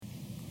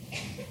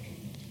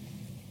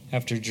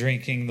After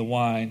drinking the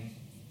wine,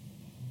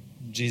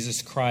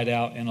 Jesus cried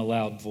out in a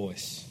loud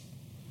voice.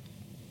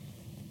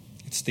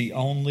 It's the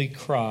only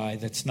cry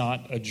that's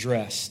not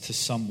addressed to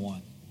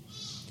someone.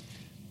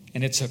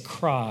 And it's a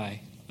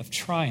cry of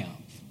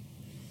triumph.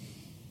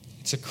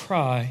 It's a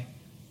cry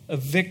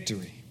of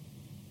victory.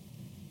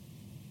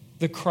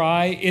 The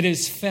cry, "It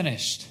is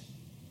finished."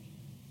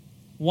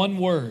 One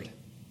word.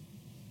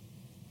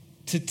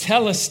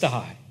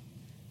 Tetelestai.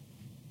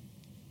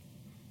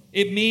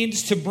 It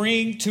means to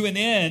bring to an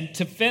end,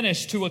 to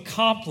finish, to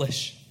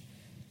accomplish.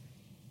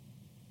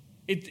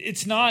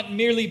 It's not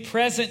merely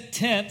present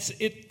tense.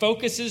 It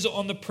focuses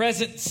on the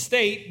present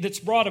state that's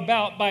brought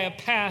about by a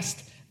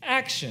past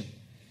action.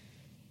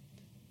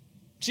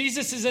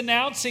 Jesus is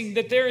announcing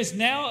that there is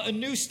now a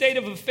new state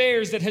of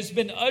affairs that has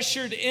been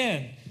ushered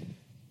in.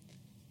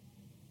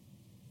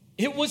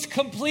 It was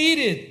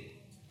completed,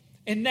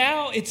 and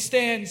now it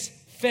stands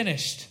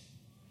finished.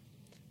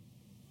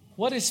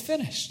 What is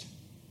finished?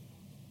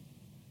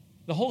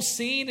 The whole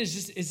scene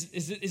is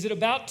it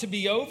about to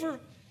be over?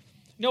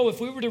 No,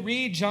 if we were to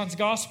read John's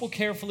gospel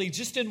carefully,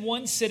 just in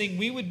one sitting,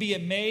 we would be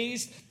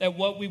amazed at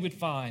what we would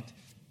find.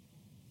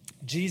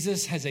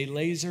 Jesus has a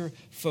laser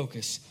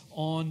focus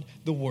on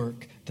the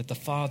work that the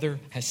Father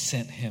has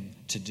sent him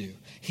to do.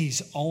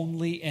 He's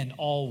only and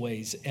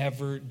always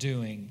ever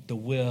doing the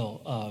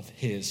will of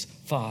his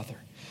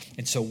Father.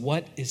 And so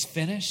what is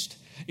finished?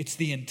 It's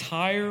the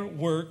entire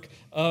work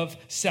of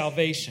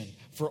salvation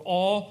for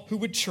all who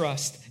would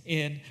trust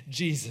in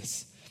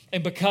Jesus.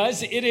 And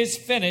because it is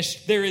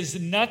finished, there is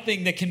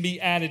nothing that can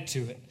be added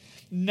to it.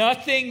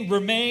 Nothing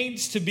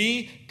remains to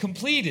be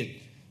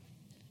completed.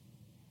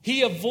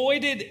 He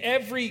avoided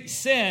every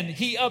sin.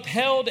 He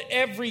upheld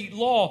every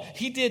law.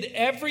 He did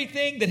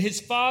everything that his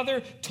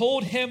Father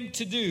told him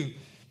to do.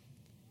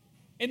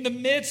 In the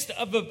midst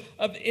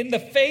in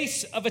the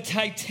face of a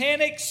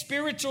titanic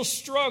spiritual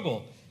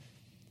struggle,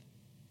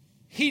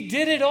 he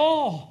did it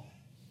all.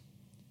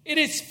 It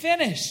is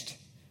finished.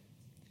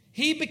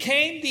 He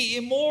became the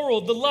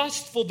immoral, the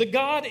lustful, the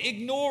God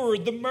ignorer,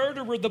 the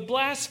murderer, the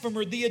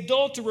blasphemer, the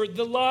adulterer,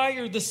 the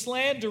liar, the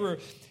slanderer.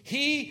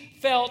 He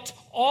felt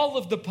all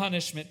of the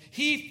punishment.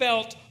 He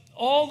felt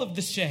all of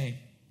the shame.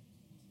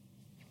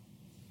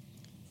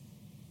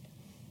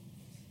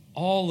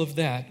 All of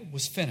that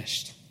was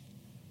finished.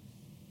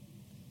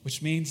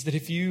 Which means that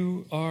if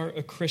you are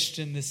a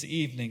Christian this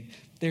evening,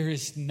 there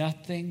is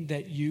nothing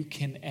that you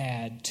can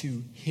add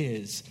to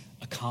his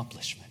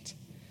accomplishment.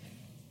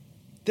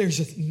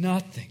 There's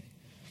nothing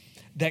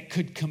that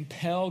could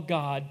compel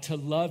God to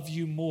love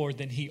you more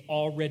than he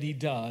already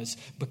does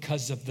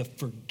because of the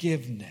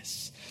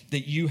forgiveness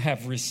that you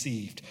have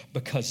received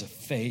because of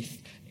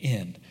faith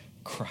in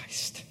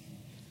Christ.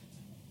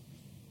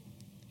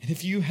 And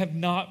if you have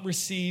not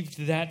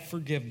received that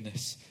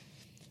forgiveness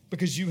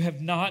because you have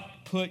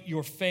not put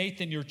your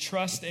faith and your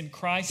trust in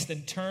Christ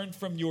and turned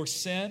from your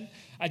sin,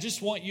 I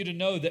just want you to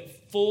know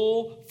that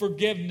full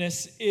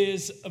forgiveness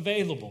is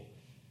available.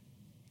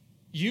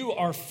 You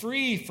are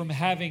free from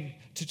having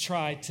to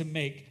try to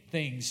make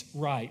things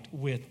right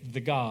with the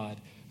God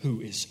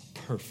who is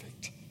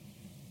perfect.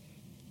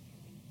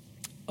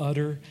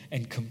 Utter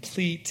and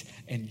complete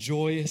and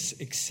joyous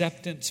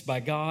acceptance by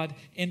God,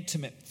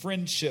 intimate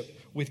friendship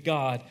with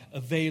God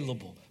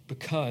available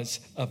because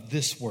of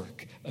this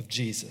work of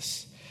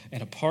Jesus.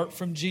 And apart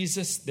from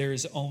Jesus, there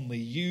is only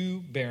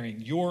you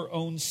bearing your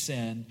own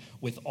sin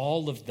with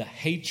all of the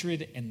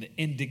hatred and the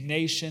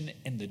indignation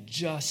and the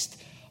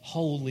just,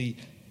 holy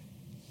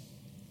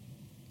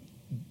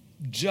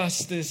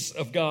justice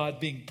of God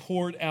being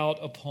poured out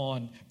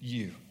upon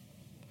you.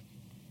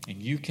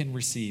 And you can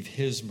receive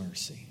his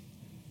mercy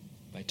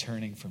by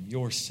turning from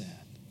your sin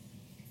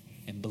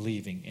and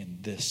believing in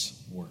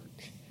this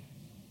work.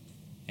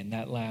 And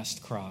that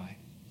last cry,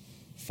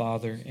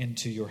 "Father,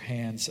 into your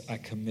hands I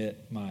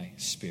commit my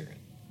spirit."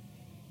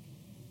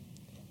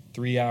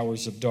 3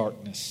 hours of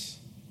darkness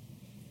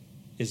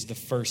is the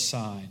first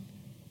sign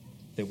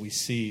that we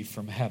see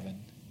from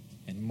heaven.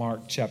 And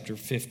Mark chapter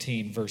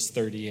 15, verse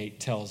 38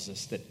 tells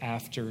us that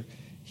after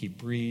he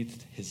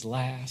breathed his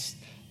last,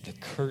 the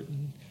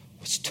curtain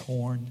was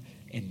torn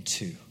in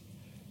two.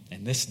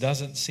 And this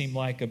doesn't seem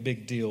like a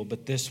big deal,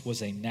 but this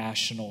was a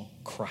national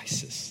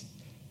crisis.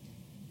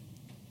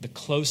 The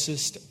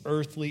closest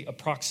earthly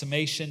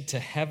approximation to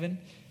heaven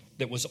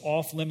that was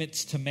off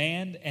limits to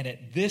man. And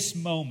at this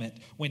moment,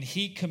 when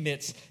he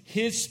commits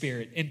his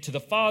spirit into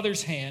the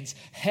Father's hands,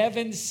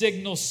 heaven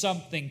signals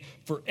something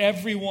for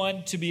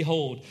everyone to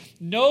behold.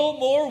 No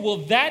more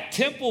will that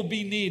temple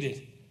be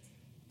needed,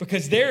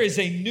 because there is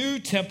a new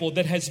temple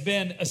that has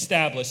been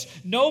established.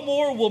 No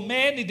more will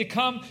man need to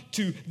come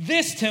to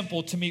this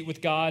temple to meet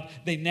with God.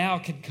 They now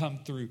can come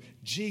through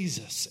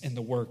Jesus and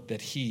the work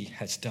that he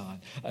has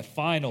done. A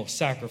final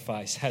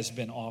sacrifice has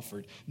been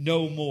offered.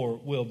 No more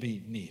will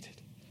be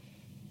needed.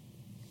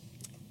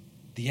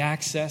 The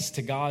access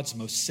to God's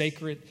most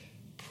sacred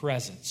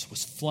presence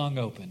was flung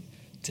open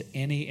to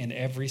any and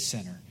every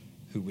sinner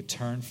who would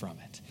turn from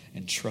it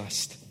and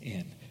trust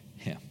in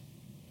him.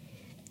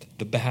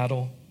 The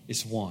battle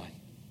is won.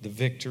 The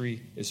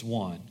victory is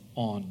won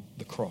on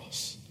the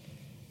cross.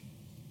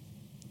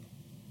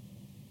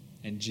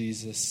 And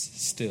Jesus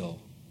still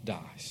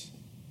dies.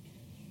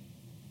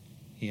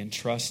 He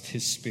entrusts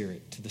his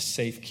Spirit to the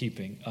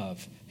safekeeping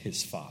of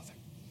his Father.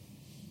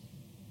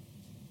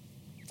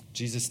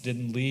 Jesus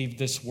didn't leave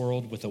this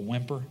world with a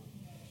whimper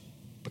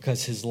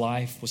because his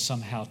life was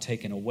somehow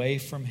taken away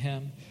from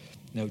him.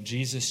 No,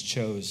 Jesus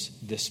chose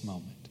this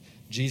moment.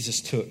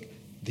 Jesus took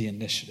the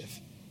initiative.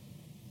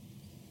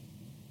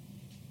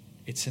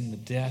 It's in the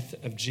death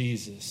of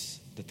Jesus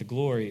that the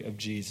glory of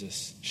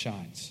Jesus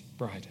shines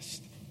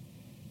brightest.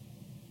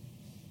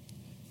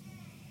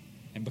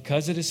 And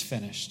because it is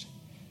finished,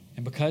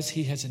 and because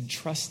he has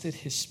entrusted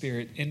his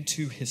Spirit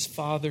into his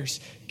Father's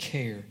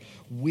care,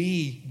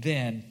 we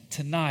then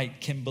tonight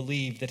can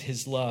believe that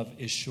his love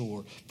is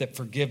sure, that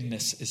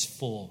forgiveness is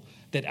full,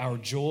 that our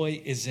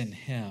joy is in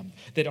him,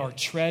 that our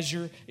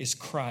treasure is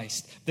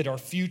Christ, that our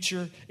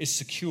future is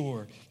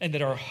secure, and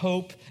that our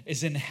hope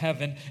is in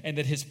heaven, and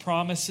that his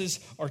promises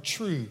are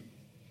true.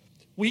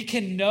 We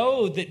can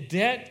know that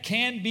debt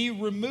can be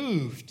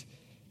removed.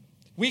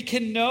 We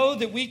can know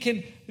that we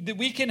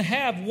can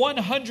have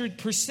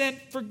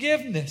 100%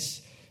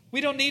 forgiveness.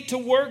 We don't need to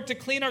work to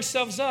clean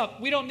ourselves up.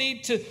 We don't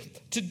need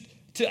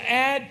to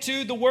add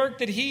to the work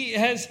that he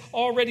has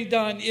already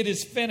done. It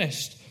is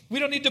finished. We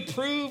don't need to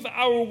prove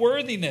our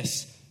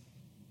worthiness.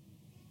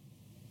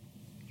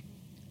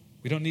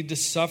 We don't need to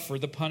suffer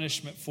the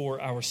punishment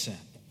for our sin.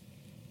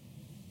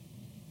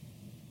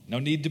 No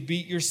need to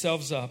beat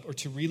yourselves up or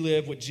to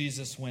relive what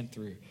Jesus went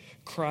through.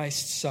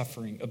 Christ's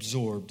suffering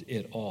absorbed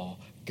it all.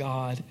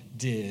 God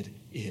did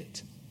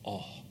it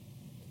all.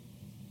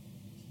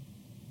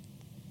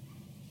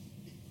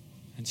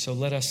 And so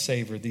let us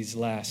savor these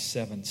last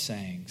 7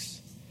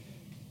 sayings.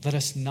 Let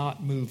us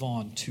not move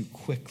on too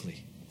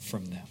quickly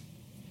from them,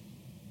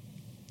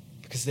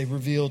 because they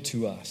reveal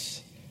to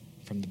us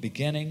from the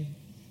beginning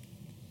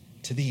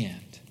to the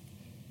end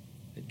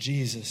that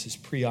Jesus is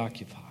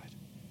preoccupied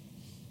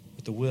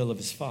with the will of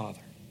his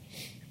Father.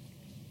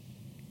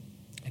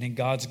 And in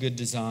God's good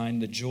design,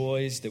 the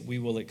joys that we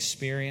will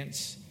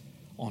experience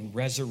on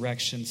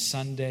Resurrection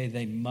Sunday,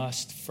 they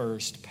must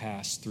first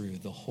pass through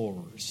the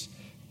horrors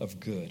of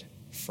Good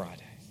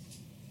Friday.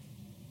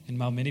 And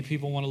while many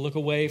people want to look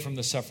away from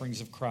the sufferings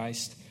of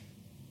Christ,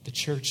 the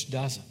church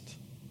doesn't.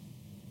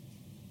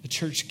 The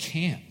church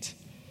can't.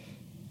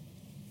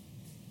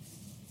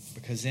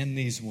 Because in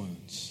these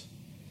wounds,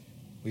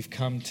 we've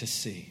come to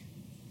see,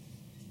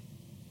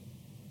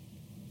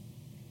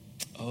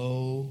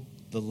 oh,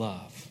 the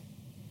love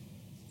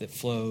that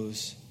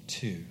flows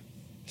to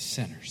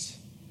sinners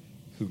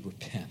who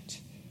repent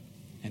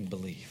and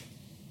believe.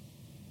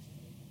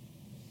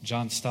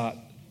 John Stott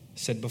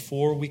said,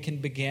 before we can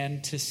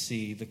begin to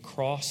see the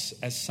cross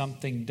as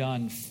something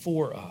done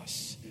for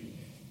us,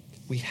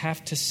 we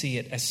have to see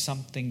it as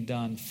something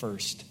done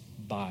first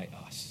by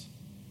us.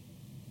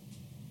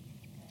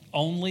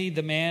 Only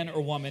the man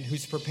or woman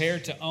who's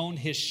prepared to own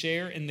his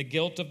share in the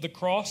guilt of the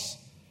cross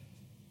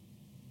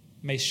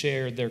may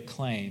share their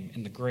claim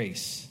in the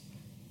grace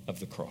of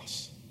the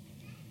cross.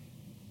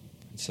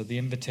 And so the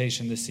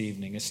invitation this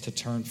evening is to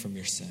turn from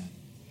your sin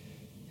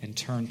and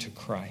turn to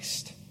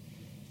Christ.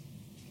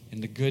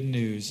 And the good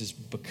news is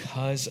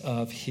because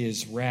of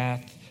his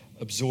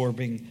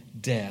wrath-absorbing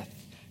death,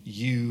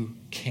 you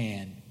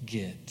can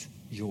get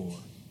your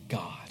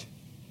God.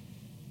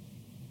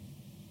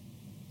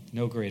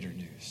 No greater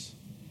news.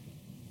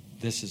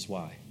 This is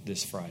why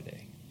this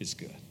Friday is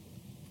good.